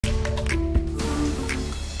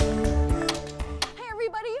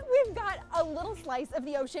a little slice of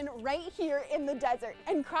the ocean right here in the desert.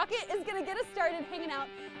 And Crockett is gonna get us started hanging out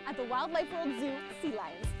at the Wildlife World Zoo Sea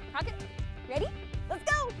Lions. Crockett, ready? Let's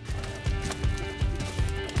go!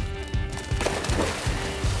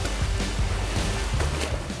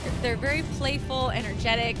 They're very playful,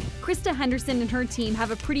 energetic. Krista Henderson and her team have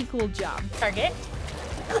a pretty cool job. Target.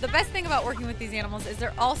 The best thing about working with these animals is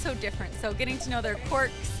they're all so different. So getting to know their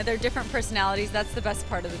quirks, their different personalities, that's the best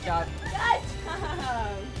part of the job. Good job!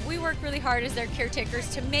 We work really hard as their caretakers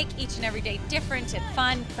to make each and every day different and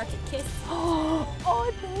fun. Crockett, kiss. Oh,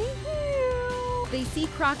 thank you! They see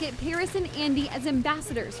Crockett, Paris, and Andy as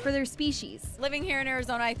ambassadors for their species. Living here in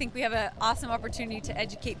Arizona, I think we have an awesome opportunity to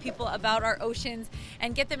educate people about our oceans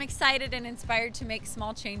and get them excited and inspired to make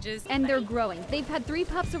small changes. And they're growing. They've had 3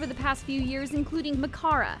 pups over the past few years, including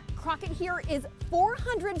Makara. Crockett here is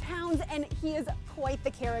 400 pounds, and he is quite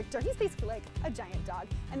the character. He's basically like a giant dog,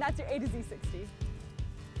 and that's your AtoZ60.